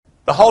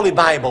The Holy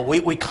Bible,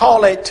 we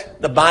call it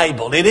the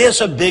Bible. It is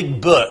a big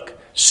book.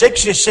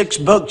 66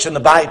 books in the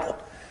Bible.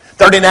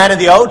 39 in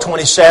the Old,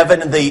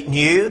 27 in the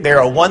New. There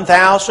are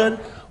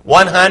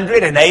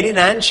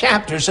 1,189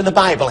 chapters in the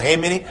Bible. How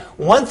many?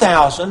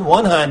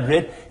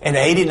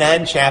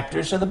 1,189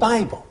 chapters in the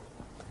Bible.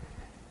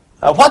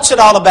 What's it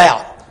all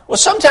about? Well,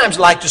 sometimes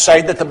I like to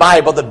say that the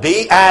Bible, the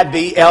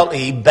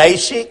B-I-B-L-E,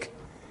 basic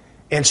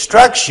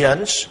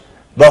instructions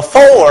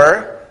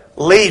before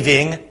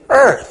leaving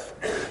earth.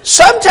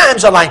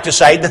 Sometimes I like to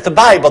say that the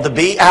Bible, the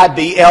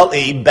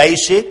B-I-B-L-E,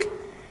 basic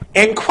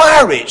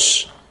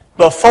inquiries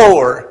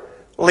before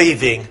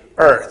leaving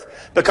earth.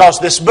 Because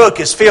this book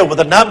is filled with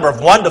a number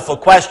of wonderful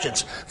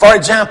questions. For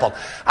example,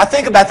 I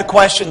think about the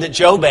question that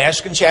Job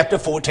asked in chapter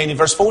 14 and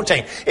verse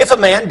 14. If a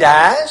man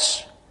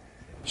dies,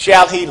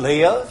 shall he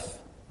live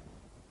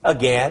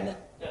again?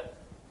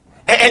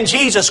 And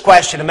Jesus'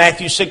 question in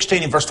Matthew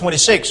 16 and verse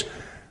 26.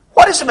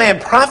 What is a man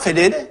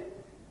profited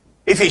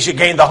if he should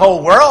gain the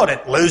whole world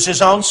and lose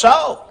his own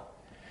soul?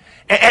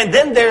 And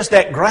then there's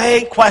that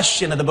great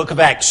question in the book of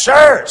Acts.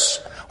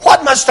 Sirs,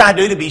 what must I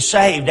do to be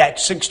saved?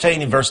 Acts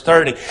 16 and verse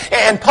 30.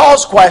 And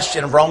Paul's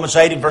question of Romans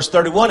 8 and verse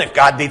 31. If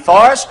God be for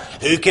us,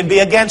 who can be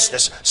against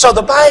us? So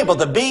the Bible,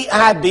 the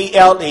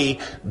B-I-B-L-E,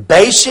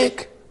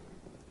 basic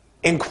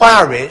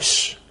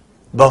inquiries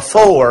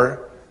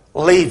before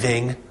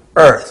leaving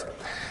earth.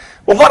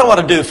 Well, what I want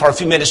to do for a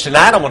few minutes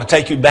tonight, I want to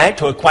take you back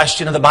to a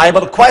question of the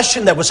Bible, a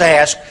question that was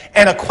asked,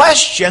 and a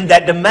question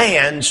that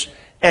demands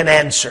an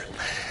answer.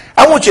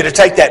 I want you to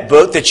take that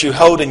book that you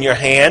hold in your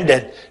hand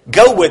and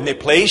go with me,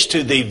 please,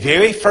 to the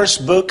very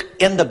first book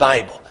in the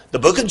Bible, the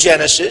book of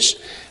Genesis.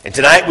 And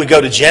tonight we go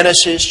to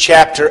Genesis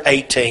chapter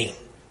 18.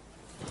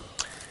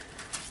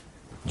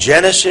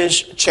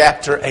 Genesis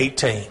chapter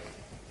 18.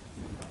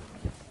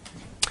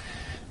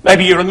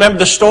 Maybe you remember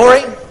the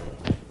story.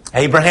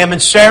 Abraham and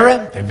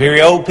Sarah, they're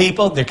very old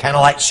people. They're kind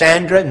of like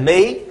Sandra and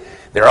me.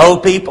 They're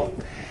old people.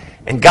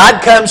 And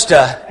God comes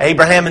to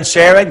Abraham and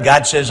Sarah.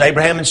 God says,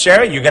 Abraham and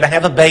Sarah, you're going to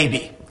have a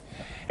baby.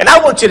 And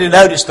I want you to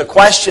notice the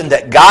question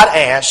that God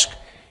asked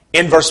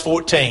in verse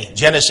 14.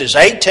 Genesis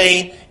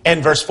 18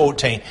 and verse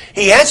 14.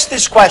 He asked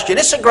this question.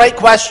 It's a great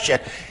question.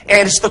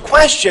 And it's the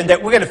question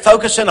that we're going to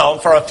focus in on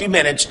for a few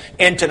minutes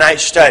in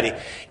tonight's study.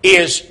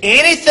 Is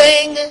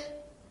anything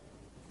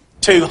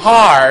too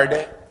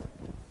hard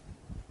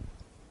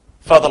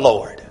for the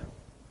Lord?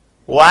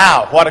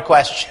 Wow, what a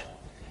question.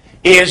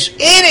 Is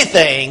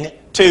anything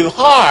too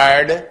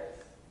hard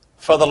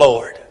for the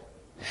Lord?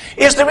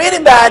 Is there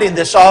anybody in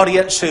this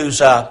audience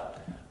who's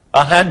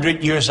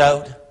 100 years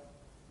old?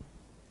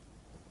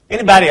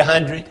 Anybody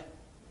 100?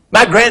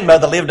 My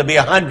grandmother lived to be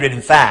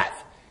 105.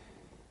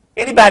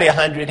 Anybody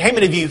 100? How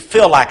many of you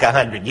feel like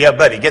 100? Yeah,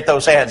 buddy, get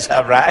those hands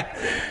up, right?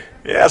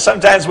 Yeah,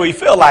 sometimes we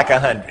feel like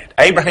 100.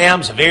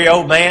 Abraham's a very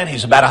old man.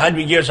 He's about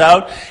 100 years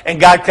old.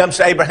 And God comes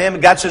to Abraham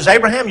and God says,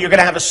 Abraham, you're going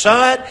to have a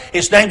son.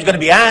 His name's going to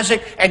be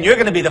Isaac. And you're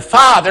going to be the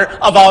father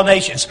of all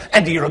nations.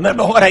 And do you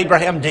remember what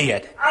Abraham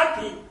did?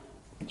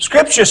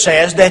 Scripture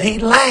says that he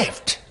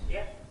laughed.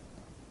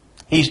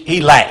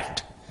 He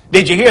laughed.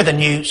 Did you hear the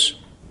news?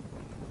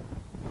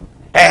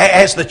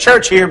 Has the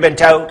church here been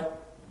told?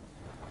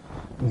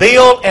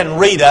 Bill and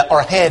Rita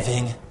are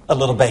having a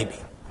little baby.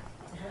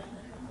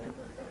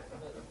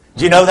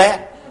 Do you know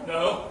that?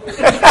 No.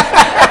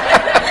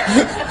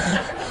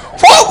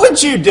 What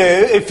would you do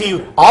if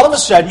you, all of a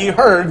sudden, you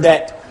heard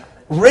that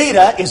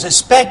Rita is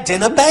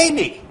expecting a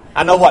baby?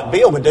 I know what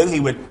Bill would do.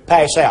 He would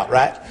pass out,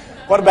 right?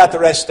 What about the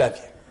rest of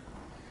you?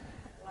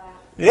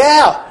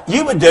 Yeah,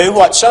 you would do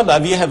what some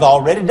of you have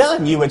already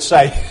done. You would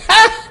say,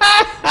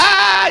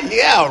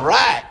 yeah,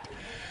 right.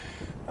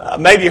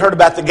 Maybe you heard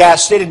about the guy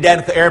sitting down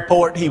at the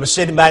airport. He was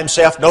sitting by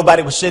himself.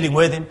 Nobody was sitting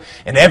with him.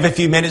 And every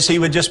few minutes he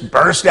would just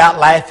burst out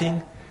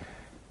laughing.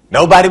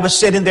 Nobody was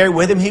sitting there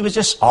with him. He was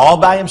just all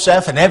by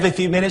himself. And every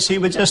few minutes he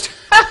would just,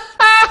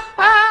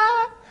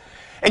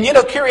 And you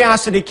know,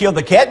 curiosity killed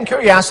the cat, and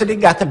curiosity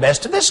got the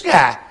best of this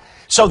guy.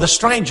 So the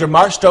stranger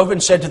marched over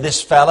and said to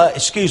this fella,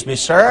 excuse me,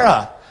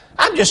 sir,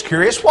 I'm just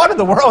curious, what in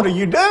the world are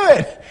you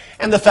doing?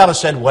 And the fella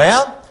said,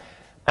 well,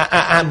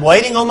 I'm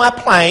waiting on my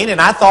plane, and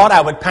I thought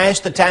I would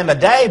pass the time of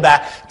day by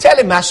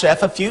telling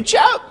myself a few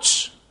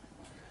jokes.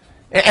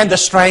 And the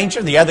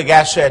stranger, the other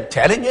guy said,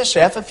 telling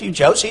yourself a few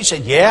jokes? He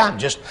said, yeah, I'm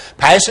just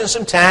passing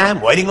some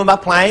time, waiting on my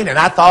plane, and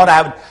I thought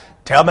I would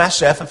tell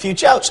myself a few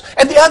jokes.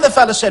 And the other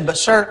fellow said, but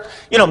sir,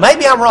 you know,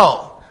 maybe I'm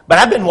wrong, but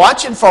I've been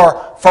watching for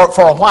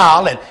a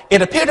while, and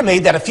it appeared to me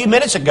that a few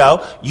minutes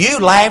ago, you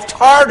laughed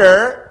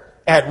harder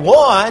at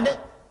one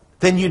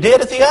than you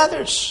did at the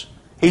others.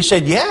 He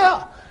said,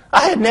 yeah,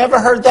 I had never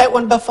heard that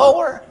one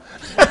before.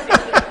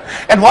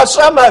 And what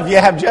some of you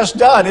have just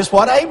done is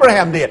what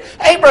Abraham did.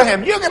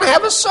 Abraham, you're going to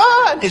have a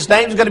son. His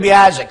name's going to be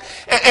Isaac.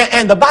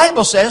 And the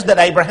Bible says that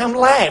Abraham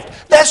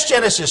laughed. That's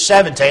Genesis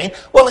 17.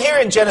 Well, here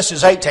in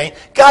Genesis 18,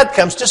 God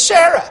comes to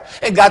Sarah.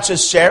 And God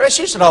says, Sarah,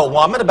 she's an old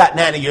woman, about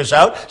 90 years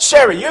old.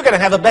 Sarah, you're going to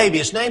have a baby.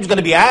 His name's going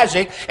to be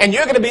Isaac. And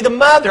you're going to be the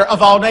mother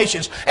of all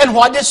nations. And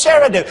what did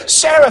Sarah do?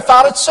 Sarah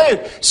followed suit.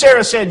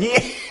 Sarah said,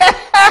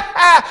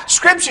 yeah.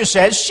 Scripture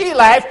says she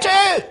laughed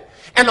too.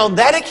 And on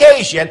that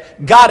occasion,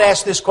 God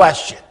asked this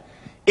question.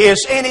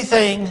 Is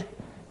anything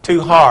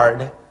too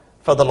hard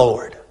for the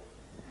Lord?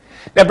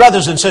 Now,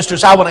 brothers and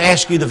sisters, I want to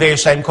ask you the very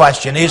same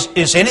question.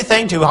 Is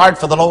anything too hard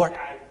for the Lord?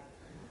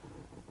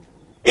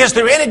 Is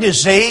there any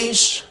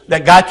disease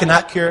that God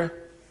cannot cure?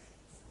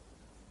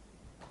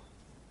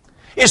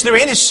 Is there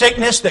any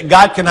sickness that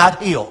God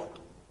cannot heal?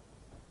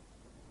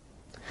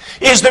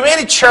 Is there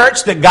any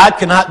church that God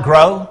cannot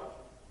grow?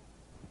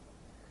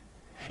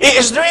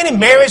 Is there any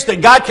marriage that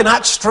God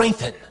cannot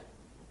strengthen?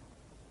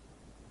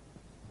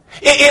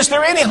 Is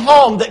there any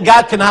home that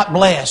God cannot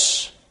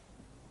bless?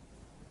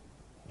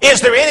 Is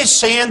there any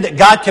sin that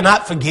God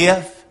cannot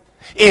forgive?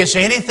 Is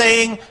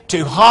anything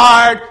too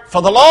hard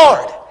for the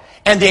Lord?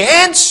 And the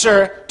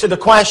answer to the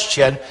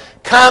question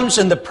comes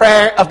in the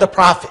prayer of the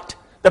prophet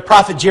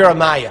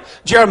Jeremiah.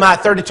 Jeremiah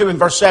 32 and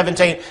verse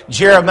 17,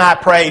 Jeremiah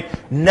prayed,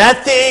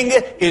 nothing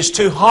is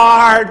too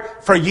hard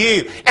for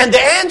you. And the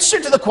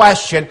answer to the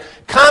question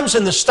comes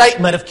in the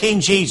statement of King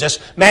Jesus,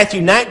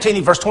 Matthew 19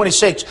 and verse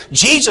 26.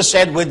 Jesus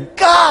said, with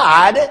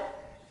God,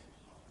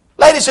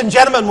 ladies and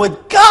gentlemen,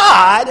 with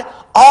God,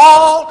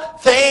 all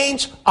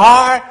things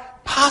are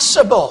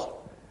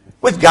possible.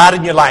 With God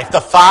in your life,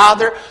 the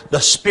Father, the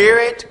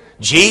Spirit,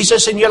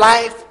 Jesus in your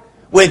life.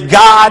 With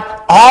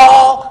God,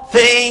 all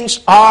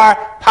things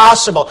are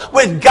possible.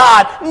 With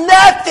God,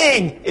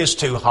 nothing is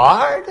too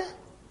hard.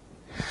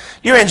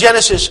 You're in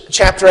Genesis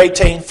chapter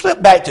 18. Flip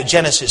back to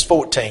Genesis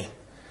 14.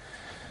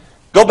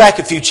 Go back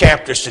a few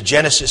chapters to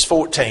Genesis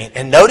 14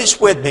 and notice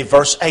with me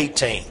verse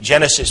 18.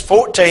 Genesis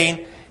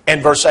 14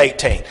 and verse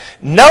 18.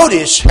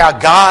 Notice how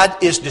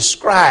God is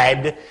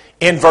described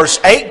in verse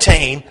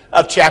 18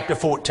 of chapter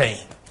 14.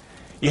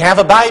 You have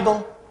a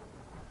Bible?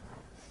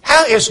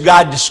 How is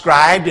God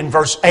described in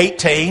verse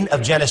 18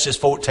 of Genesis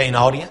 14,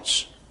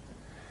 audience?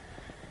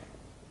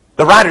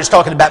 The writer is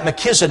talking about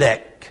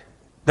Melchizedek,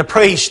 the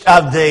priest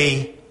of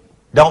the,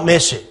 don't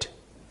miss it,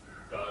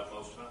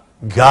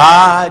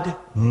 God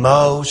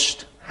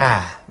Most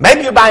High.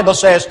 Maybe your Bible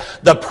says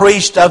the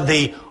priest of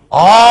the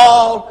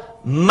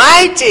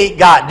Almighty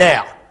God.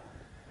 Now,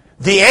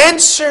 the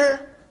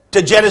answer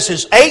to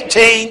Genesis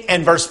 18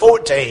 and verse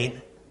 14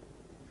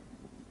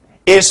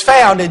 is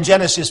found in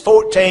Genesis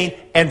 14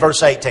 and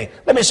verse 18.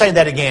 Let me say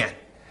that again.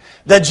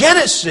 The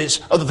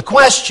Genesis, or the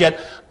question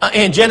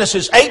in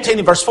Genesis 18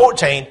 and verse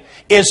 14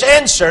 is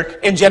answered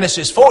in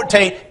Genesis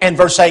 14 and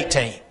verse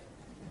 18.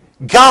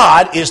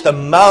 God is the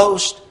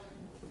Most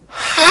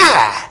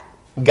High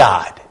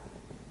God.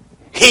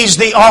 He's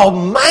the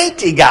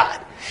Almighty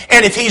God.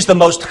 And if He's the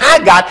Most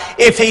High God,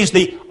 if He's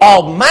the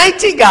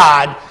Almighty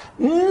God,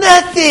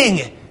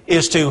 nothing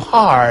is too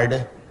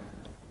hard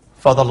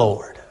for the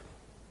Lord.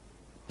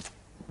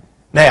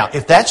 Now,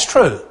 if that's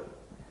true,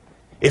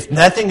 if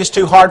nothing is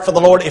too hard for the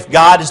Lord, if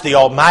God is the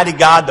Almighty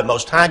God, the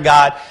Most High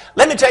God,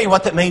 let me tell you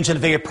what that means in a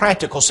very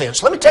practical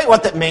sense. Let me tell you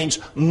what that means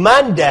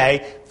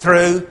Monday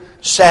through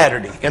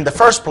Saturday. In the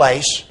first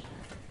place,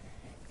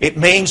 it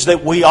means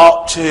that we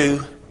ought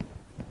to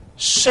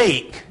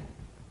seek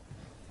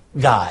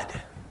God.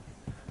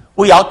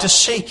 We ought to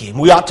seek Him.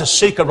 We ought to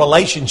seek a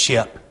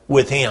relationship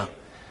with Him.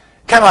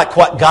 Kind of like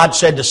what God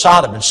said to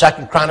Sodom in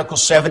 2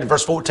 Chronicles 7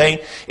 verse 14.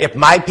 If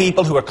my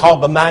people who are called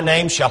by my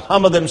name shall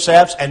humble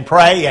themselves and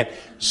pray and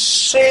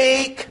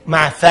seek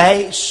my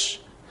face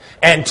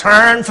and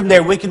turn from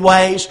their wicked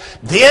ways,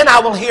 then I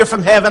will hear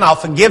from heaven, I'll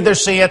forgive their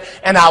sin,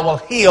 and I will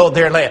heal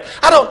their land.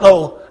 I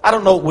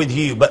don't know with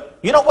you, but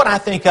you know what I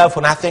think of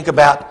when I think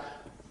about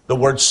the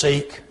word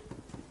seek?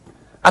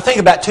 I think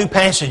about two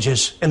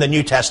passages in the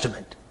New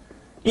Testament.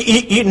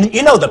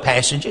 You know the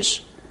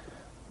passages.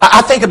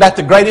 I think about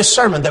the greatest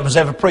sermon that was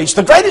ever preached.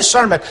 The greatest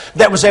sermon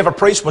that was ever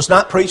preached was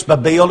not preached by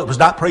Bill. It was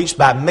not preached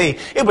by me.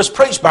 It was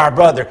preached by our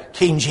brother,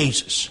 King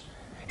Jesus.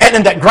 And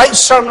in that great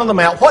Sermon on the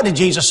Mount, what did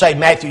Jesus say?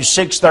 Matthew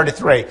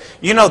 6:33.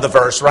 You know the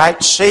verse,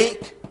 right?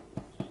 Seek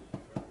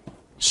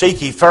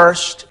ye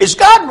first. Is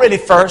God really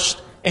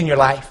first in your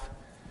life?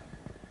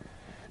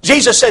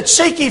 Jesus said,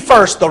 seek ye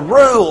first the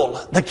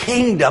rule, the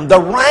kingdom, the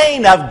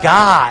reign of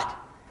God.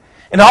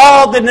 And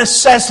all the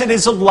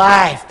necessities of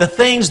life, the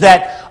things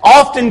that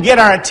often get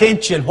our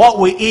attention, what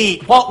we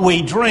eat, what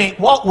we drink,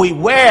 what we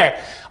wear,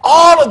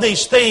 all of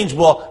these things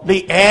will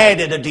be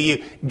added unto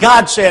you.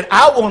 God said,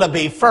 I want to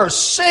be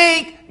first.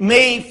 Seek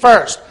me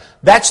first.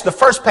 That's the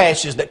first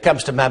passage that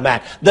comes to my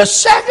mind. The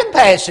second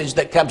passage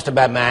that comes to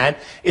my mind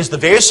is the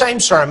very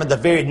same sermon, the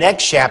very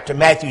next chapter,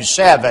 Matthew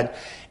 7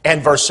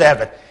 and verse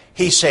 7.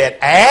 He said,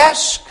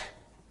 ask,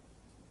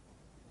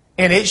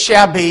 and it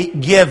shall be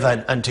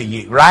given unto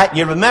you. Right?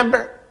 You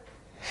remember?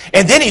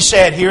 And then he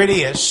said, here it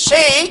is,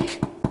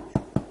 seek,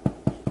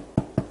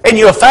 and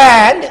you'll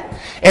find.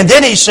 And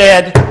then he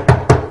said,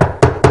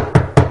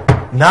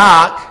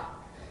 knock,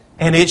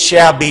 and it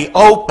shall be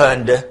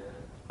opened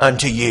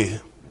unto you.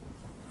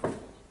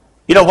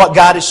 You know what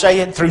God is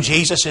saying through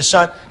Jesus, His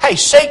Son? Hey,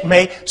 seek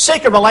me.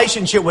 Seek a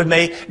relationship with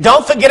me.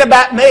 Don't forget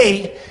about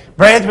me.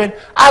 Brethren,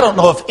 I don't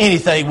know of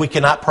anything we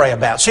cannot pray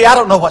about. See, I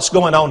don't know what's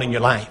going on in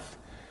your life.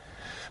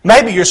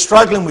 Maybe you're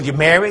struggling with your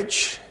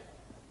marriage.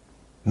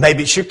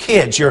 Maybe it's your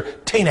kids, your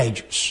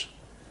teenagers.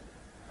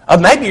 Or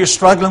maybe you're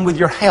struggling with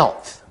your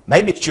health.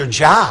 Maybe it's your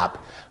job.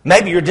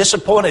 Maybe you're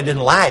disappointed in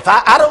life.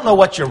 I don't know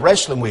what you're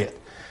wrestling with.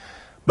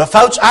 But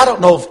folks, I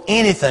don't know of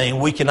anything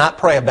we cannot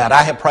pray about.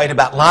 I have prayed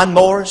about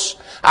lawnmowers.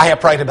 I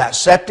have prayed about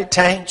septic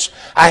tanks.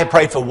 I have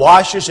prayed for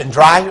washers and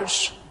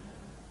dryers.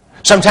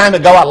 Some time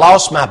ago I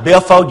lost my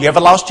billfold. You ever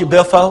lost your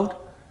billfold?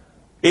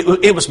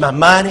 It was my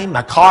money,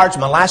 my cards,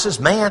 my license.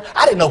 Man,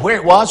 I didn't know where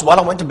it was. Well,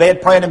 I went to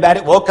bed praying about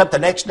it, woke up the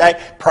next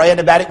day praying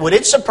about it. Would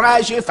it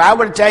surprise you if I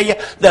were to tell you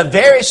the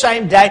very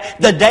same day,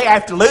 the day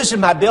after losing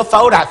my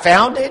billfold, I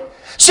found it?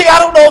 See, I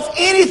don't know of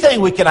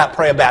anything we cannot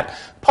pray about.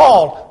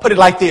 Paul put it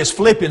like this,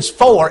 Philippians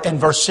 4 and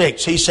verse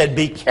 6. He said,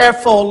 be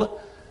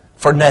careful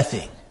for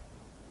nothing.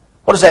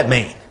 What does that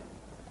mean?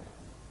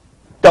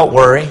 Don't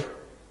worry.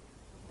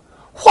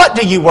 What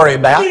do you worry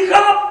about?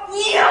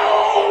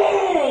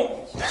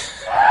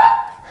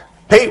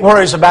 Pete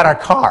worries about our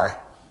car.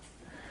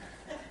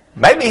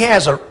 Maybe he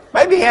has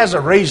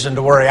a reason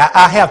to worry.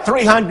 I have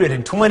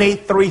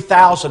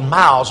 323,000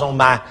 miles on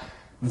my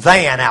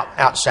van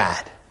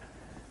outside.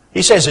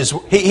 He says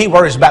he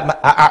worries about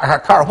our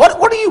car.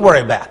 What do you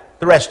worry about,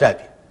 the rest of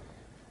you?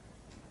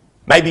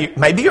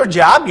 Maybe your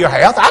job, your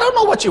health. I don't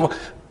know what you want.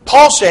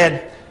 Paul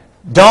said,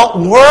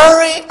 don't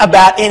worry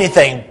about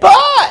anything.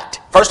 But,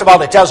 first of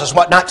all, it tells us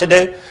what not to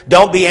do.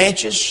 Don't be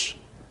anxious.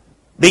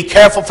 Be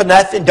careful for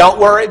nothing. Don't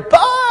worry.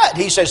 But,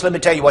 he says, let me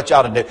tell you what you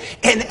ought to do.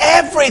 In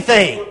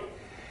everything.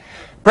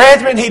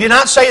 Brethren, he did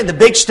not say in the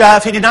big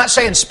stuff. He did not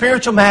say in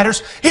spiritual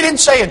matters. He didn't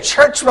say in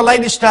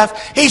church-related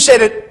stuff. He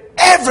said it.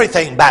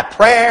 Everything by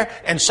prayer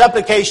and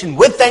supplication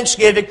with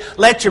thanksgiving,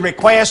 let your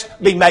request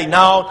be made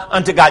known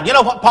unto God. You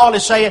know what Paul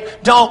is saying?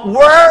 Don't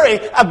worry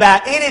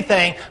about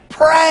anything.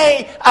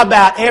 Pray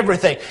about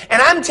everything.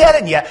 And I'm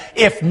telling you,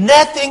 if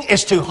nothing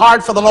is too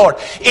hard for the Lord,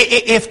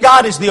 if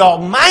God is the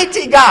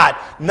Almighty God,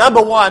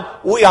 number one,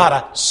 we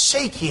ought to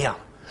seek Him.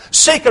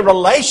 Seek a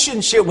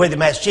relationship with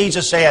Him, as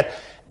Jesus said,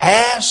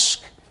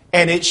 ask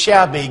and it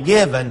shall be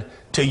given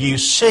to you.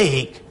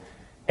 Seek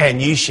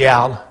and you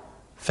shall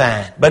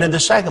find. But in the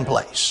second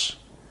place,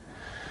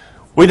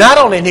 we not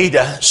only need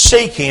to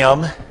seek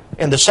Him,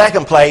 in the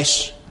second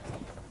place,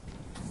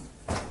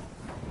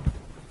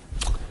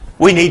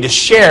 we need to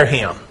share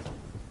Him.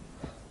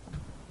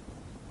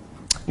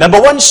 Number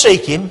one,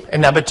 seek Him,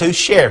 and number two,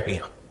 share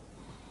Him.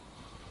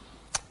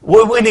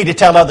 We need to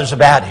tell others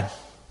about Him.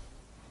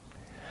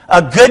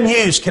 Good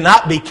news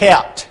cannot be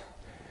kept.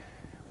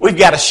 We've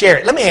got to share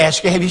it. Let me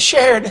ask you, have you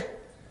shared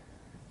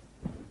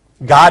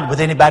God with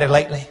anybody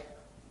lately?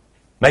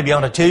 Maybe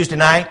on a Tuesday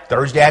night,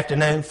 Thursday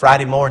afternoon,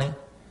 Friday morning.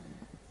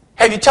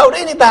 Have you told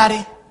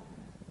anybody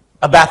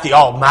about the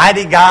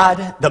Almighty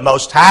God, the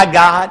Most High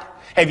God?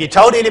 Have you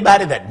told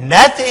anybody that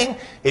nothing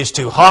is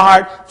too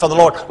hard for the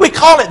Lord? We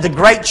call it the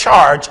Great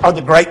Charge or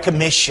the Great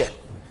Commission.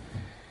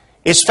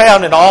 It's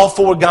found in all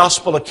four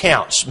gospel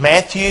accounts,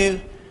 Matthew,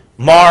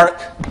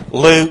 Mark,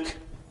 Luke,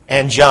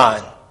 and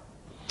John.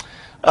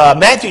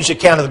 Matthew's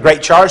account of the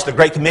Great Charge, the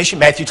Great Commission,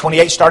 Matthew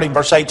 28, starting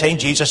verse 18,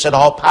 Jesus said,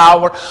 all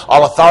power,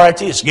 all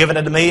authority is given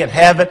unto me in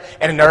heaven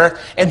and in earth.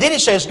 And then He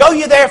says, go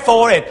ye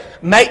therefore and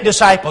make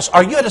disciples.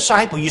 Are you a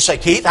disciple? You say,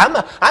 Keith, I'm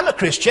a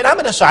Christian, I'm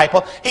a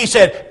disciple. He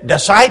said,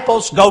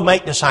 disciples, go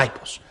make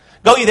disciples.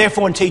 Go ye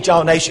therefore and teach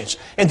all nations.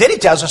 And then He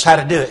tells us how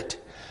to do it.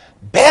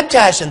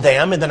 Baptizing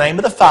them in the name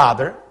of the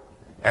Father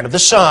and of the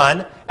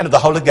Son and of the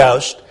Holy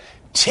Ghost,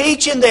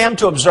 teaching them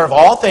to observe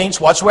all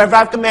things whatsoever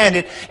I've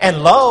commanded,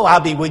 and lo,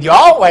 I'll be with you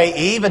always,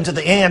 even to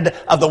the end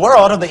of the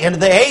world, or the end of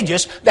the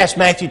ages. That's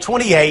Matthew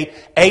 28,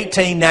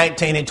 18,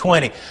 19, and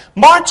 20.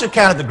 Mark's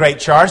account of the Great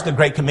Charge, the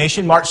Great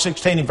Commission, Mark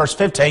 16 and verse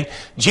 15,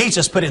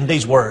 Jesus put in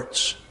these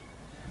words,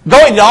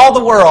 go into all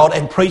the world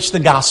and preach the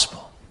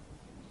gospel.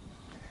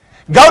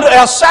 Go to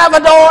El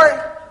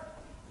Salvador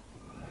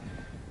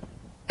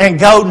and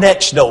go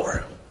next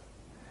door.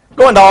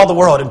 Go into all the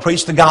world and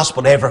preach the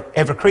gospel to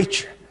every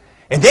creature.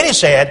 And then He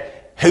said,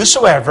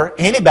 whosoever,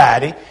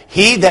 anybody,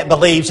 he that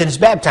believes and is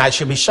baptized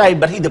shall be saved,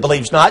 but he that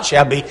believes not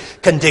shall be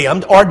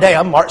condemned or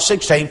damned. Mark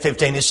 16,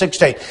 15, and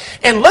 16.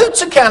 In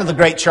Luke's account of the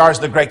Great Charge,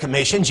 the Great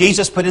Commission,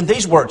 Jesus put in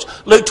these words.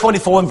 Luke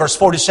 24 and verse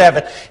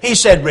 47, He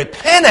said,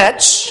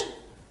 repentance,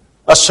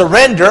 a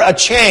surrender, a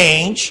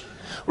change,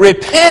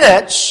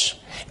 repentance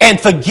and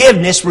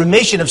forgiveness,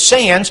 remission of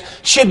sins,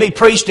 should be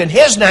preached in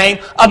His name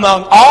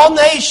among all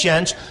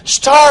nations,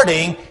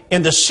 starting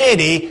in the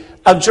city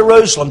of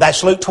Jerusalem.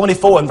 That's Luke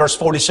 24 and verse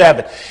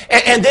 47.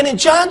 And then in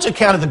John's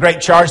account of the Great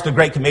Charge, the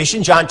Great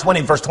Commission, John 20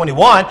 and verse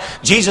 21,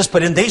 Jesus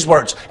put in these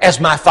words, as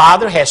my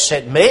Father has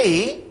sent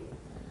me.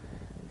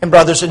 And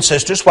brothers and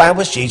sisters, why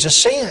was Jesus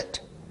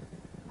sent?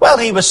 Well,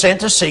 he was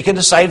sent to seek and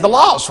to save the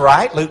lost,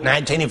 right? Luke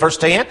 19 and verse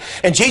 10.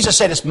 And Jesus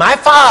said, "It's my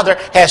Father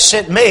has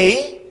sent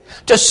me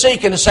to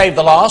seek and to save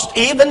the lost.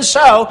 Even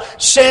so,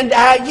 send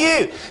I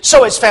you."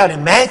 So it's found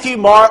in Matthew,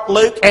 Mark,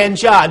 Luke, and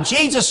John.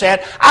 Jesus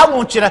said, "I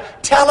want you to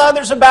tell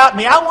others about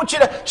me. I want you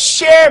to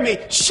share me.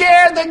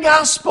 Share the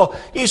gospel."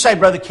 You say,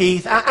 "Brother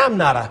Keith, I'm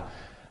not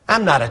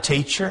a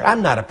teacher.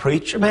 I'm not a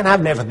preacher. Man,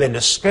 I've never been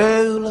to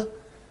school.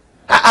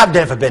 I've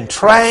never been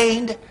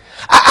trained.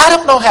 I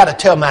don't know how to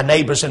tell my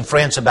neighbors and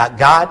friends about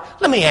God."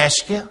 Let me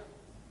ask you,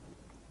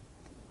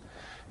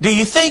 do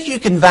you think you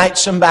can invite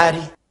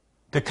somebody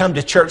to come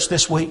to church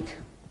this week?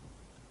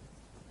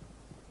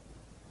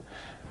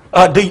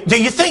 Do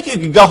you think you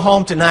could go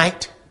home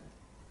tonight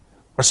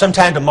or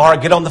sometime tomorrow,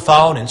 get on the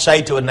phone and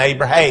say to a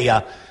neighbor, hey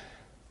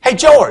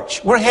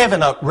George, we're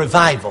having a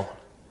revival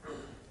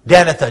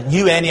down at the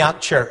New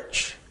Antioch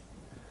Church.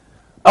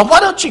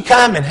 Why don't you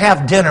come and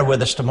have dinner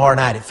with us tomorrow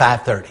night at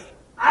 5:30?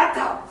 Hot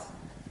dogs.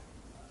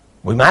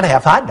 We might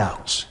have hot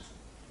dogs.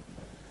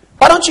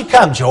 Why don't you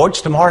come,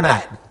 George, tomorrow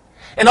night?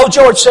 And old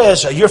George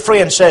says, your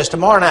friend says,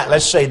 tomorrow night,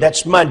 let's say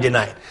that's Monday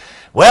night.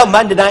 Well,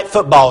 Monday night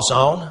football's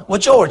on. Well,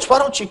 George, why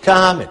don't you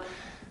come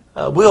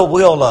and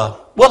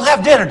we'll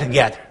have dinner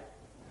together.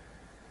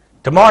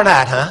 Tomorrow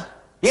night, huh?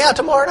 Yeah,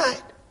 tomorrow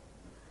night.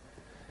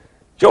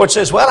 George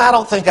says, well, I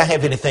don't think I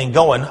have anything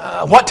going.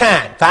 What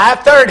time?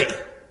 5:30.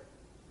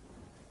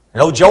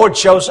 And old George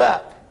shows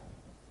up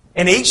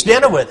and he eats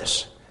dinner with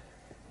us.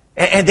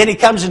 And then he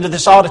comes into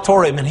this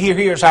auditorium and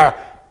here's our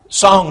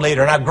song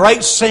leader and our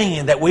great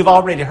singing that we've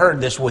already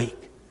heard this week.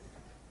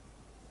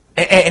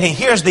 And he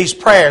hears these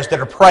prayers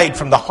that are prayed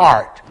from the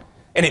heart.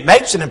 And it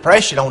makes an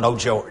impression on old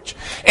George.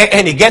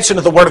 And he gets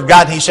into the Word of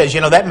God and he says,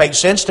 that makes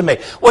sense to me.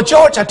 Well,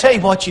 George, I'll tell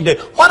you what you do.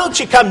 Why don't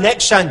you come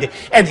next Sunday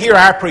and hear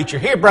our preacher,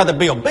 hear Brother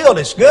Bill. Bill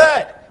is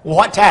good. Well,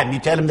 what time? You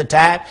tell him the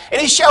time.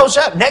 And he shows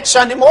up next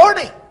Sunday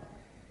morning.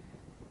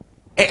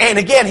 And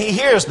again, he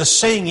hears the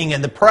singing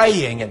and the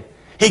praying. And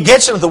he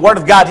gets into the Word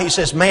of God. He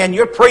says, man,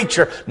 your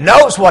preacher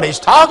knows what he's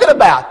talking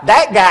about.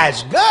 That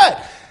guy's good.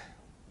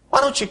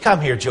 Why don't you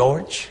come here,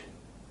 George?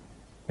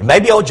 And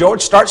maybe old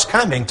George starts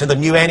coming to the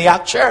New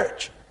Antioch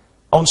Church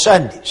on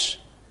Sundays.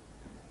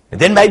 And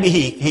then maybe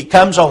he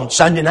comes on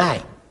Sunday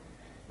night.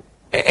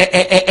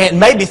 And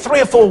maybe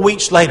 3 or 4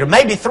 weeks later,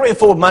 maybe 3 or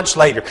 4 months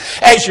later,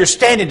 as you're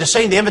standing to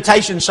sing the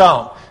invitation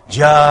song,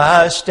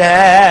 just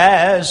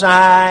as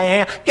I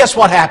am, guess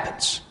what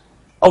happens?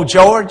 Old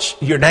George,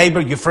 your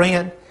neighbor, your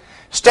friend,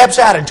 steps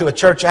out into a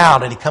church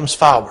aisle and he comes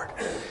forward.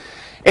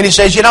 And he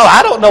says,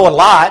 I don't know a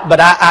lot, but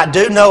I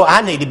do know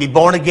I need to be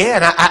born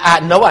again.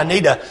 I know I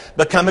need to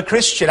become a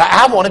Christian.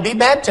 I want to be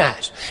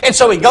baptized. And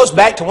so he goes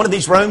back to one of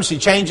these rooms, he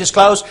changes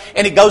clothes,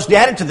 and he goes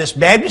down into this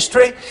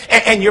baptistry.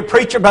 And your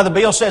preacher, Brother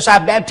Bill, says, I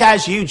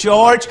baptize you,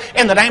 George,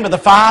 in the name of the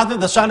Father,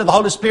 the Son, and the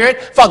Holy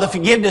Spirit, for the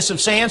forgiveness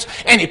of sins.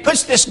 And he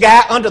puts this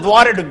guy under the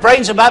water and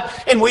brings him up,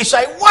 and we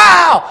say,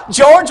 wow,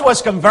 George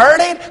was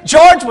converted.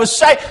 George was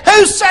saved.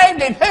 Who saved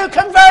him? Who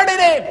converted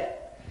him?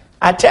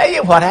 I tell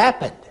you what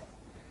happened.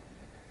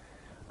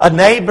 A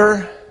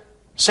neighbor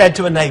said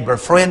to a neighbor, a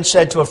friend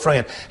said to a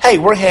friend, hey,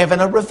 we're having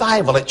a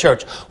revival at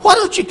church. Why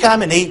don't you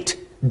come and eat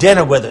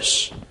dinner with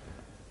us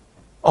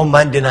on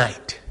Monday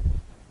night?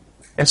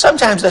 And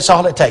sometimes that's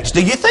all it takes.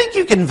 Do you think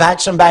you can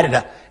invite somebody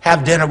to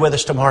have dinner with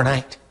us tomorrow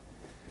night?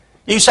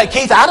 You say,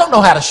 Keith, I don't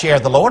know how to share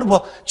the Lord.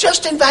 Well,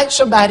 just invite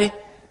somebody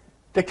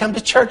to come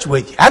to church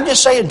with you. I'm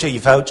just saying to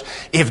you folks,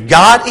 if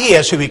God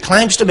is who He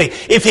claims to be,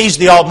 if He's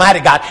the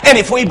Almighty God, and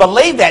if we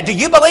believe that, do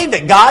you believe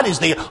that God is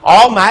the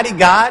Almighty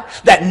God?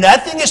 That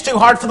nothing is too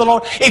hard for the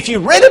Lord? If you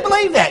really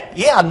believe that,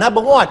 yeah, number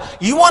one,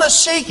 you want to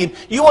seek Him.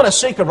 You want to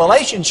seek a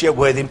relationship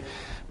with Him.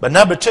 But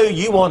number two,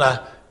 you want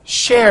to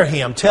share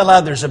Him, tell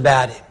others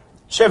about Him.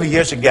 Several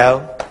years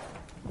ago,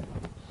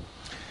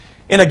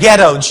 in a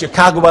ghetto in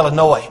Chicago,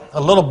 Illinois,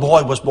 a little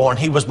boy was born.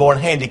 He was born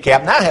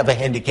handicapped. And I have a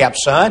handicapped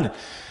son.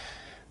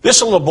 This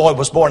little boy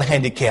was born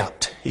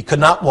handicapped. He could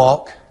not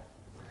walk.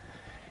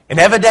 And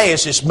every day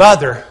as his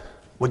mother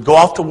would go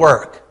off to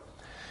work,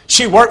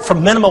 she worked for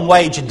minimum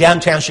wage in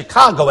downtown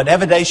Chicago, and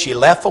every day she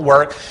left for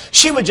work,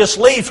 she would just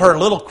leave her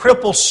little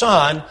crippled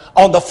son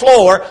on the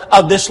floor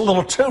of this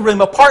little 2-room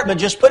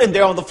apartment, just put him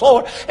there on the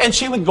floor, and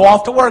she would go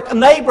off to work. A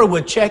neighbor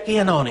would check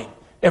in on him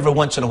every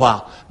once in a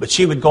while, but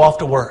she would go off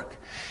to work.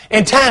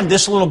 In time,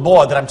 this little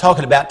boy that I'm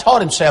talking about taught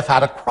himself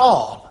how to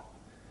crawl.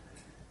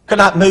 Could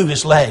not move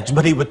his legs,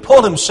 but he would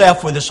pull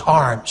himself with his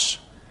arms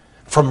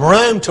from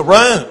room to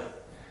room.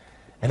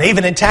 And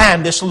even in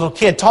time, this little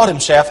kid taught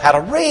himself how to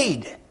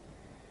read.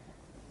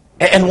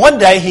 And one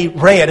day he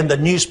read in the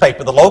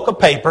newspaper, the local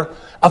paper,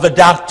 of a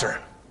doctor,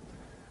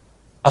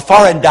 a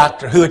foreign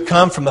doctor who had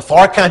come from a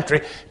far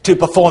country to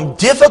perform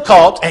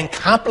difficult and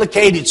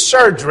complicated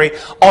surgery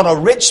on a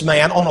rich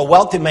man, on a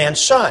wealthy man's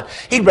son.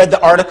 He read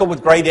the article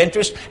with great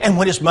interest, and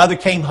when his mother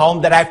came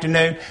home that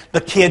afternoon,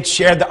 the kid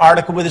shared the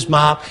article with his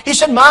mom. He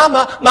said,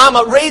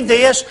 Mama, read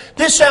this.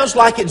 This sounds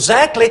like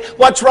exactly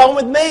what's wrong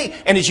with me.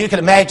 And as you can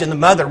imagine, the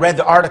mother read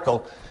the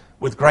article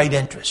with great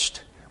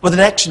interest. Well, the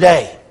next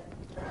day,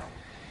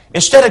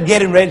 Instead of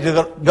getting ready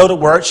to go to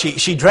work,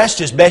 she dressed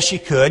as best she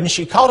could, and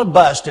she caught a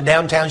bus to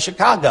downtown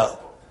Chicago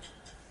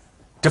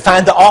to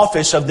find the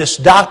office of this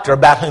doctor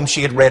about whom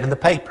she had read in the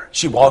paper.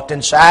 She walked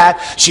inside,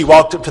 she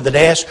walked up to the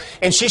desk,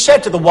 and she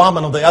said to the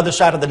woman on the other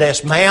side of the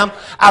desk, "Ma'am,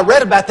 I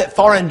read about that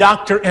foreign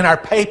doctor in our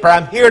paper.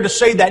 I'm here to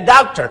see that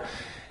doctor."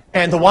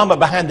 And the woman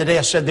behind the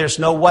desk said, "There's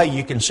no way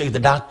you can see the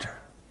doctor."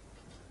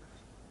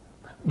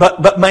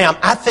 But ma'am,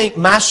 I think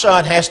my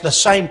son has the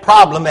same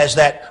problem as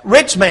that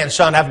rich man's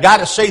son. I've got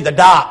to see the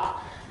doc."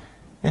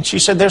 And she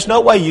said, "There's no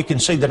way you can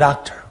see the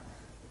doctor."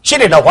 She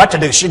didn't know what to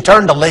do. She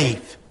turned to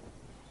leave.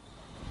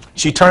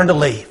 She turned to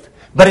leave.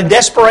 But in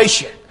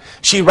desperation,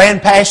 she ran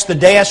past the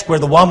desk where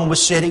the woman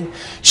was sitting.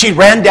 She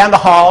ran down the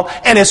hall,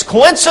 and as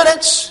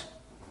coincidence,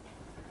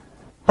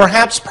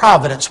 perhaps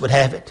providence would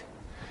have it,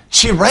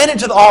 she ran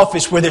into the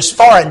office where this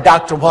foreign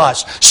doctor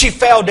was. She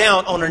fell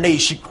down on her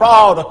knees. She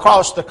crawled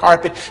across the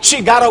carpet.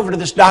 She got over to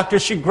this doctor.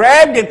 She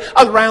grabbed him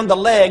around the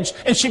legs,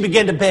 and she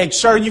began to beg,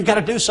 "Sir, you've got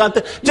to do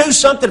something. Do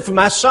something for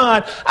my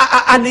son.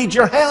 I need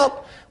your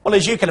help." Well,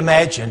 as you can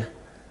imagine,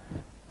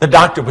 the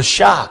doctor was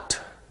shocked,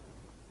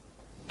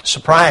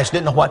 surprised,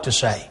 didn't know what to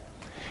say.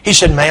 He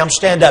said, "Ma'am,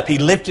 stand up." He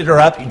lifted her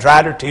up. He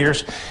dried her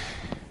tears.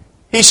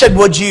 He said,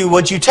 Would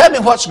you tell me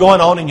what's going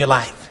on in your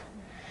life?"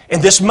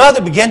 And this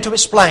mother began to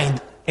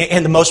explain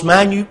in the most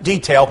minute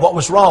detail what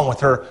was wrong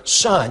with her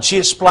son. She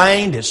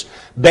explained as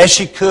best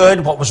she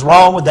could what was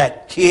wrong with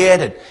that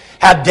kid and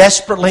how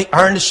desperately,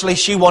 earnestly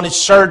she wanted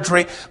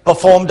surgery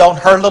performed on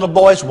her little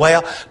boy as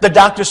well. The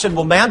doctor said,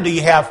 "Well, ma'am, do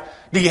you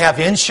have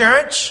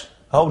insurance?"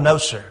 "Oh, no,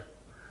 sir."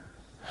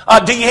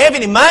 "Do you have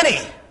any money?"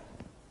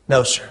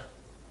 "No, sir."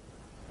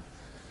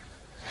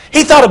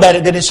 He thought about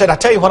it, then he said, "I'll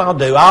tell you what I'll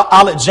do.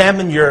 I'll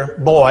examine your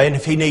boy, and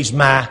if he needs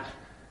my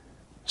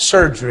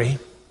surgery,"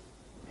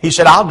 he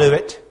said, "I'll do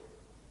it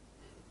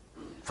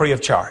free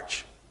of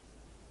charge."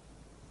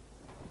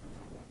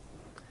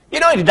 You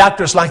know any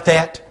doctors like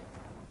that?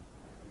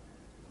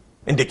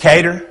 In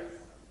Decatur,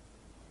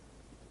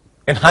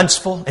 in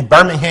Huntsville, in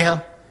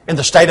Birmingham, in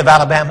the state of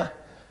Alabama.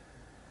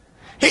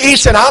 He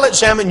said, "I'll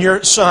examine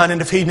your son,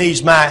 and if he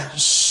needs my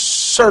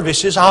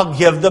services, I'll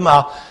give them.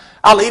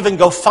 I'll even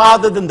go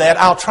farther than that.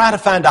 I'll try to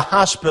find a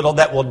hospital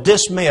that will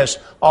dismiss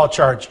all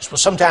charges." Well,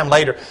 sometime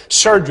later,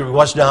 surgery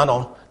was done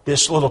on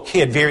this little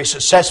kid, very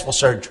successful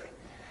surgery.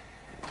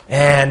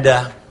 And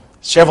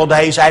several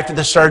days after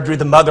the surgery,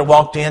 the mother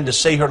walked in to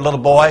see her little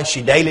boy.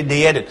 She daily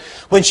did. And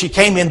when she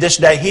came in this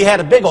day, he had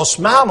a big old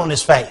smile on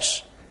his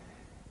face.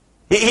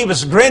 He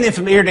was grinning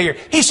from ear to ear.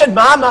 He said,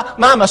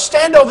 Mama,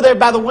 stand over there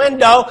by the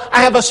window.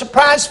 I have a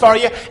surprise for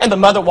you." And the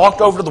mother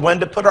walked over to the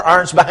window, put her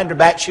arms behind her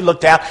back. She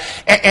looked out.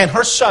 And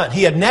her son,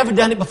 he had never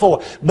done it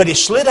before, but he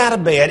slid out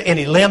of bed and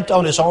he limped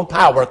on his own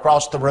power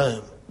across the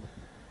room.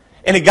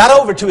 And he got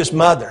over to his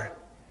mother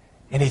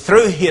and he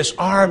threw his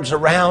arms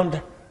around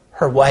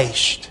her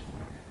waist.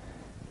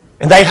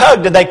 And they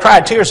hugged and they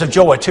cried tears of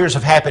joy, tears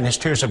of happiness,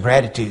 tears of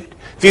gratitude.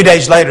 A few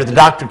days later, the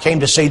doctor came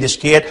to see this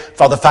kid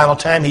for the final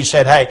time. He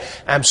said, "Hey,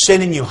 I'm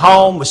sending you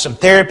home with some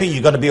therapy.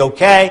 You're going to be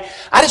okay.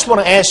 I just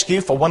want to ask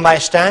you for one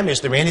last time, is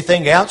there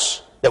anything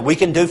else that we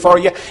can do for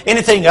you?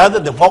 Anything other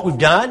than what we've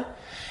done?"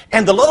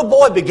 And the little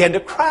boy began to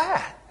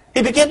cry.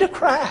 He began to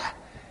cry.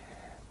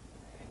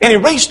 And he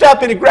reached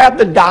up and he grabbed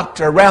the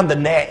doctor around the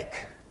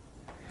neck.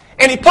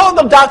 And he pulled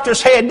the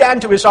doctor's head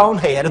down to his own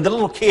head. And the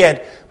little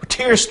kid, with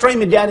tears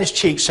streaming down his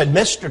cheeks, said,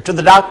 "Mister," to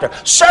the doctor,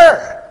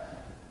 "Sir,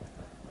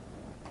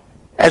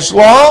 as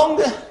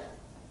long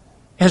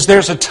as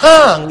there's a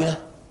tongue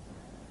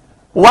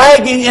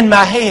wagging in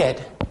my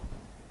head,"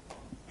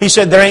 he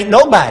said, "there ain't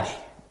nobody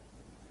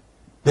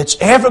that's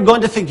ever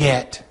going to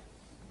forget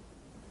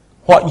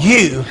what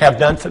you have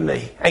done for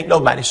me." Ain't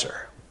nobody, sir.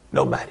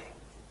 Nobody.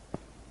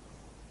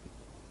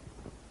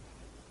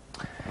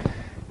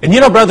 And you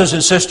know, brothers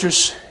and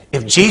sisters,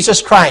 if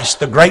Jesus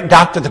Christ, the great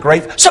doctor,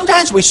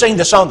 sometimes we sing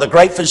the song, "The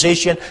Great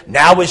Physician,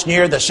 now is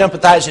near, the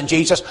sympathizing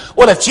Jesus."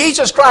 Well, if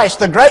Jesus Christ,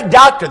 the great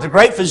doctor, the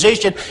great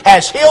physician,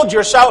 has healed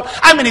your soul,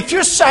 I mean, if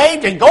you're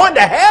saved and going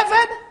to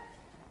heaven,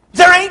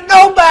 there ain't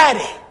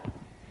nobody.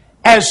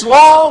 As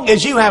long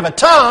as you have a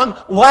tongue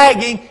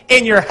wagging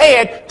in your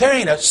head, there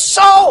ain't a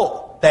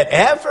soul that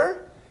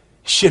ever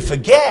should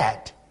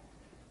forget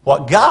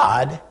what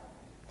God,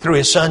 through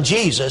His Son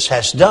Jesus,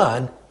 has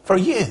done for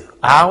you.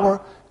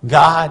 Our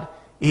God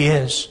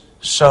is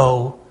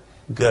so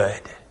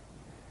good.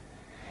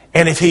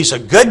 And if He's a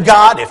good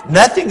God, if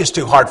nothing is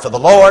too hard for the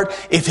Lord,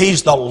 if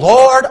He's the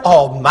Lord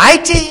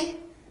Almighty,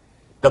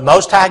 the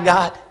Most High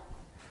God,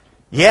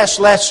 yes,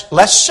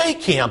 let's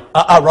seek Him,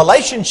 a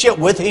relationship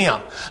with Him.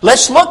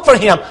 Let's look for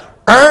Him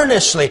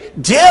earnestly,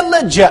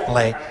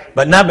 diligently.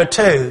 But number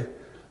two,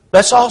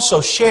 let's also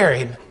share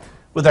Him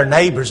with our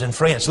neighbors and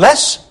friends.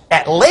 Let's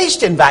at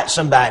least invite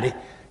somebody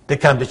to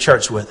come to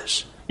church with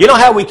us. You know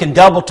how we can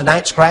double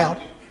tonight's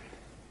crowd?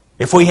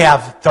 If we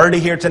have 30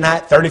 here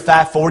tonight,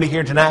 35, 40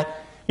 here tonight,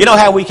 you know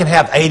how we can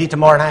have 80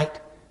 tomorrow night?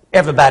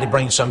 Everybody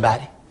brings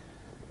somebody.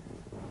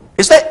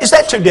 Is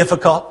that too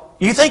difficult?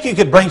 You think you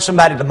could bring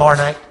somebody tomorrow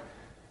night?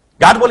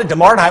 God willing,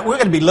 tomorrow night we're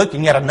going to be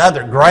looking at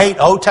another great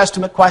Old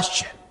Testament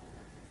question.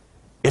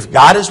 If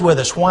God is with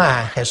us,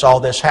 why has all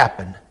this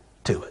happened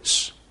to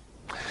us?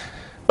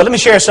 But let me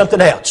share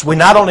something else. We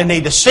not only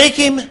need to seek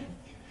Him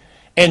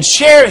and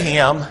share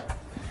Him,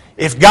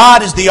 if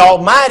God is the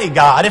Almighty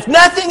God, if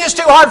nothing is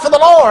too hard for the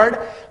Lord,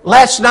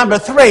 let's, number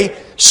 3,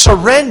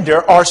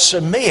 surrender or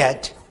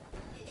submit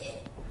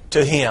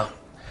to Him.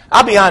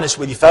 I'll be honest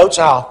with you, folks.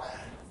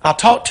 I'll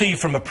talk to you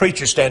from a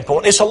preacher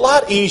standpoint. It's a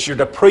lot easier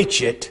to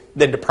preach it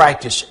than to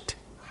practice it.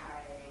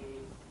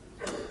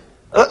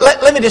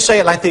 Let me just say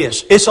it like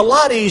this. It's a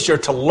lot easier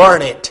to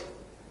learn it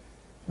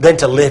than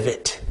to live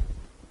it.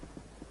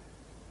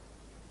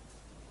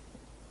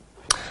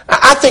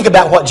 I think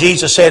about what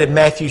Jesus said in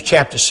Matthew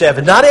chapter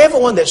 7. Not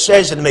everyone that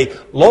says unto me,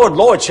 Lord,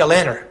 Lord, shall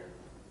enter.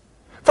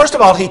 First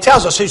of all, He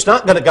tells us who's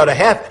not going to go to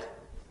heaven.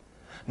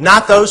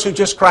 Not those who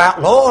just cry out,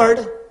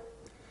 Lord,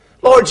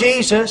 Lord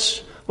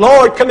Jesus,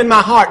 Lord, come in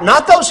my heart.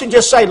 Not those who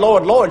just say,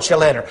 Lord, Lord,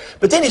 shall enter.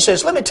 But then He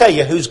says, let me tell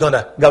you who's going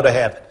to go to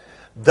heaven.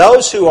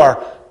 Those who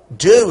are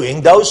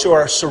doing, those who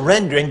are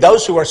surrendering,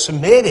 those who are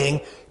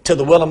submitting to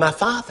the will of my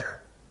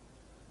Father.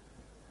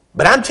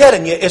 But I'm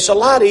telling you, it's a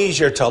lot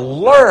easier to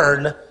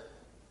learn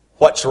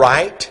what's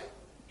right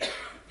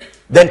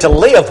than to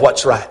live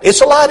what's right.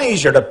 It's a lot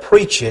easier to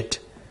preach it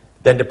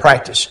than to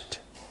practice it.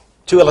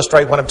 To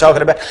illustrate what I'm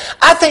talking about,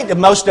 I think that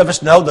most of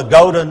us know the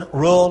golden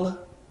rule.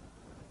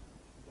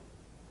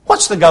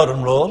 What's the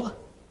golden rule?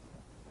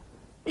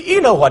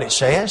 You know what it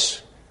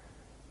says.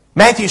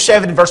 Matthew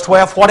 7 verse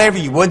 12, whatever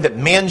you would that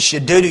men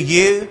should do to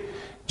you,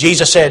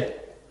 Jesus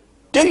said,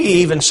 do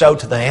you even so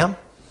to them?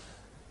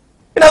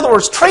 In other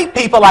words, treat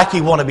people like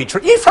you want to be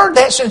treated. You've heard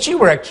that since you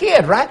were a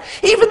kid, right?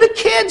 Even the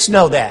kids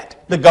know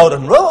that. The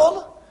golden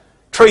rule.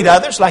 Treat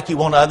others like you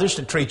want others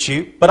to treat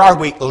you. But are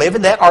we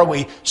living that? Are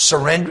we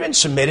surrendering,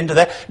 submitting to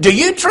that? Do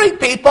you treat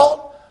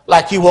people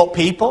like you want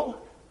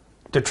people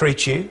to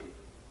treat you?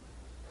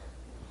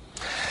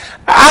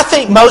 I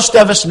think most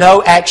of us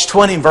know Acts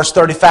 20 and verse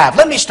 35.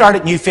 Let me start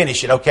it and you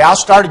finish it, okay? I'll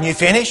start it and you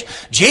finish.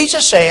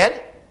 Jesus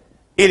said,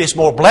 it is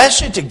more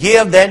blessed to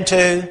give than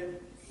to...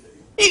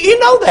 You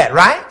know that,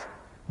 right?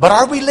 But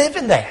are we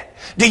living that?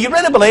 Do you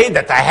really believe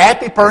that the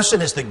happy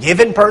person is the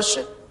giving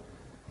person?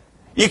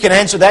 You can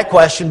answer that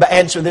question by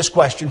answering this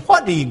question.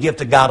 What do you give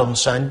to God on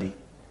Sunday?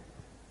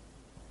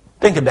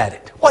 Think about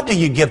it. What do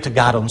you give to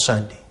God on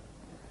Sunday?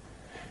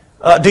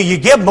 Do you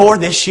give more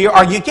this year?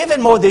 Are you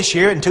giving more this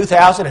year in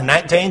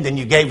 2019 than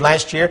you gave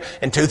last year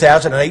in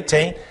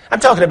 2018? I'm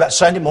talking about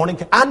Sunday morning.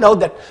 I know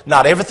that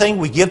not everything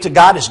we give to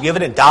God is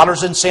given in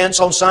dollars and cents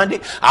on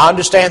Sunday. I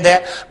understand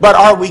that. But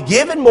are we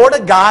giving more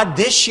to God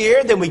this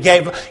year than we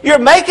gave? You're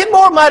making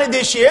more money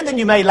this year than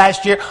you made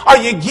last year. Are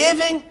you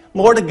giving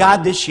more to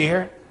God this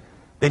year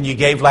than you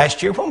gave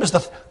last year? When was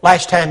the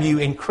last time you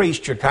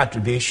increased your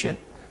contribution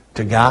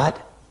to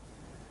God?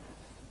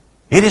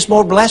 It is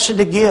more blessed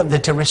to give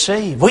than to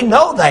receive. We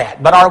know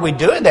that, but are we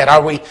doing that?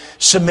 Are we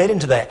submitting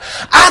to that?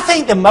 I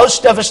think that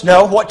most of us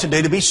know what to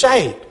do to be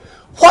saved.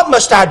 What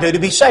must I do to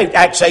be saved?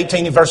 Acts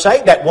 18 and verse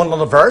 8, that one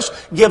little verse,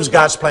 gives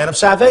God's plan of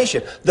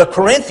salvation. The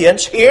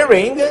Corinthians,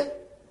 hearing,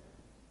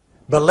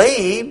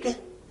 believed,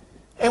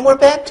 and were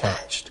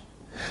baptized.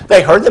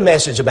 They heard the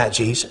message about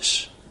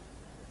Jesus.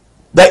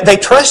 They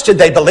trusted,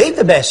 they believed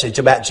the message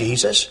about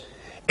Jesus.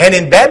 And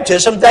in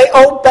baptism, they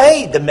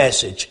obeyed the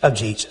message of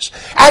Jesus.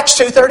 Acts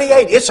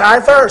 2:38, it's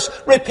our verse.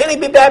 Repent and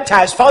be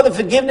baptized for the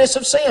forgiveness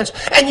of sins.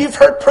 And you've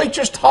heard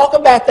preachers talk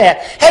about that.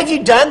 Have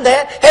you done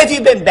that? Have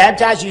you been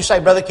baptized? You say,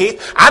 Brother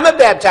Keith, I'm a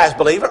baptized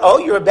believer. Oh,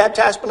 you're a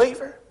baptized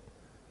believer?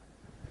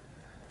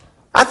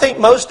 I think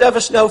most of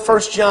us know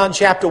 1 John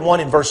chapter 1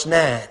 and verse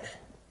 9.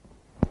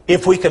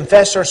 If we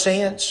confess our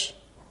sins,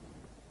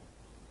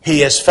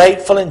 He is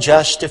faithful and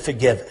just to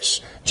forgive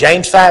us.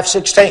 James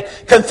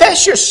 5:16.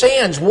 Confess your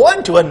sins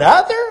one to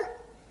another.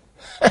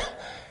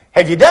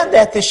 Have you done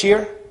that this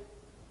year?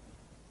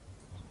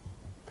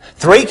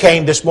 3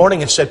 came this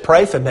morning and said,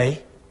 pray for me.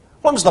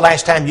 When was the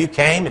last time you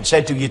came and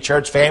said to your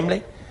church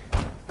family,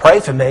 pray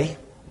for me?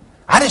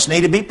 I just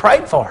need to be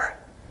prayed for.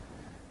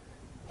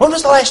 When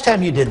was the last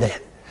time you did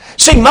that?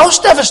 See,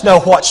 most of us know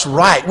what's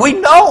right. We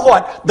know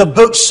what the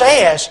book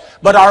says,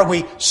 but are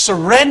we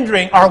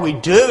surrendering? Are we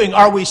doing?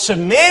 Are we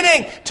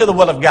submitting to the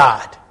will of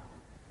God?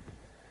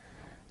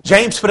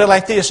 James put it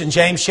like this in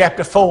James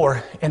chapter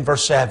 4 and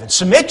verse 7.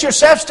 Submit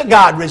yourselves to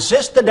God,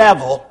 resist the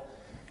devil,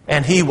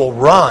 and he will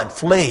run,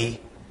 flee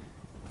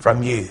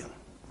from you.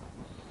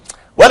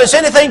 Well, is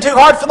anything too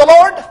hard for the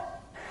Lord?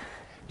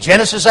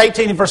 Genesis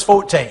 18 and verse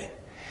 14.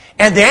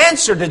 And the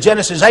answer to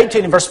Genesis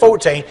 18 and verse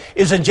 14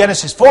 is in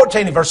Genesis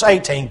 14 and verse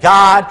 18.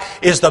 God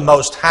is the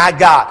Most High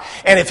God.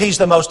 And if He's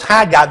the Most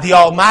High God, the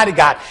Almighty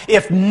God,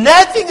 if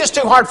nothing is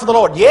too hard for the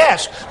Lord,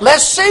 yes,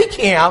 let's seek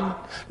Him.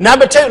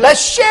 Number 2,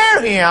 let's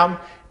share Him.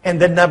 And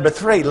then number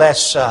 3,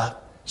 let's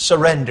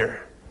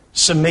surrender,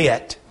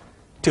 submit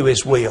to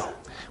His will.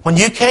 When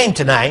you came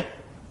tonight,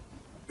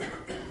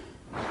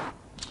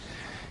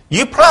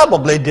 you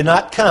probably did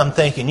not come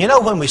thinking, you know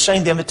when we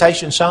sing the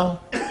invitation song?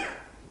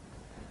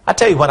 I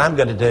tell you what I'm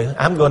going to do.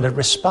 I'm going to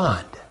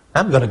respond.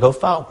 I'm going to go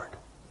forward.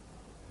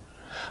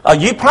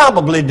 You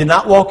probably did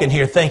not walk in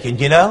here thinking,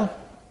 you know,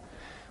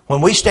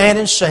 when we stand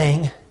and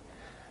sing,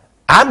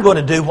 I'm going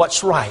to do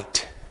what's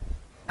right.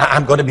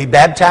 I'm going to be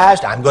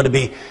baptized. I'm going to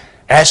be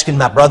asking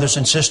my brothers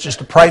and sisters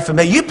to pray for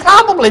me. You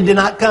probably did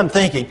not come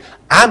thinking,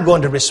 I'm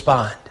going to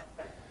respond.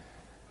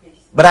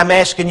 But I'm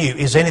asking you,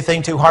 is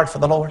anything too hard for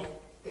the Lord?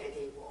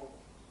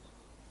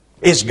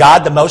 Is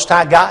God the Most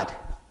High God?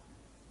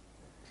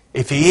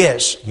 If He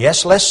is,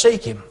 yes, let's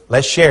seek Him.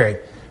 Let's share Him.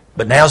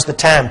 But now's the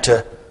time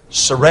to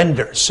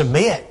surrender,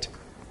 submit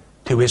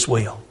to His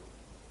will.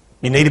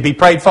 You need to be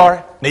prayed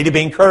for, need to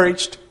be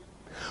encouraged.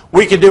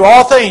 We can do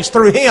all things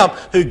through Him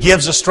who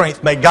gives us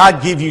strength. May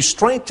God give you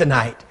strength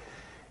tonight.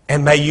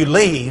 And may you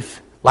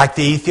leave like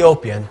the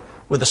Ethiopian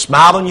with a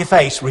smile on your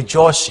face,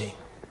 rejoicing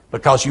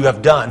because you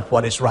have done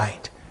what is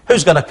right.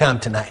 Who's going to come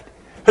tonight?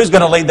 Who's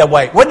going to lead the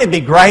way? Wouldn't it be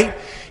great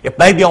if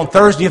maybe on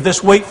Thursday of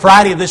this week,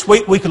 Friday of this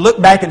week, we could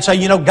look back and say,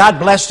 you know, God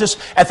blessed us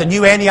at the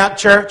New Antioch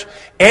Church.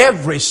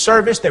 Every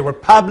service, there were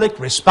public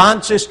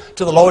responses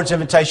to the Lord's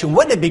invitation.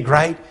 Wouldn't it be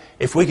great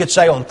if we could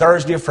say on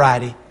Thursday or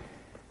Friday,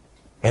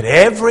 at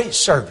every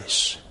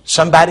service,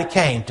 somebody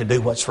came to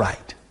do what's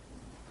right?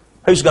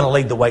 Who's going to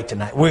lead the way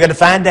tonight? We're going to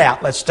find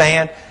out. Let's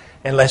stand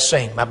and let's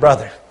sing. My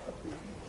brother.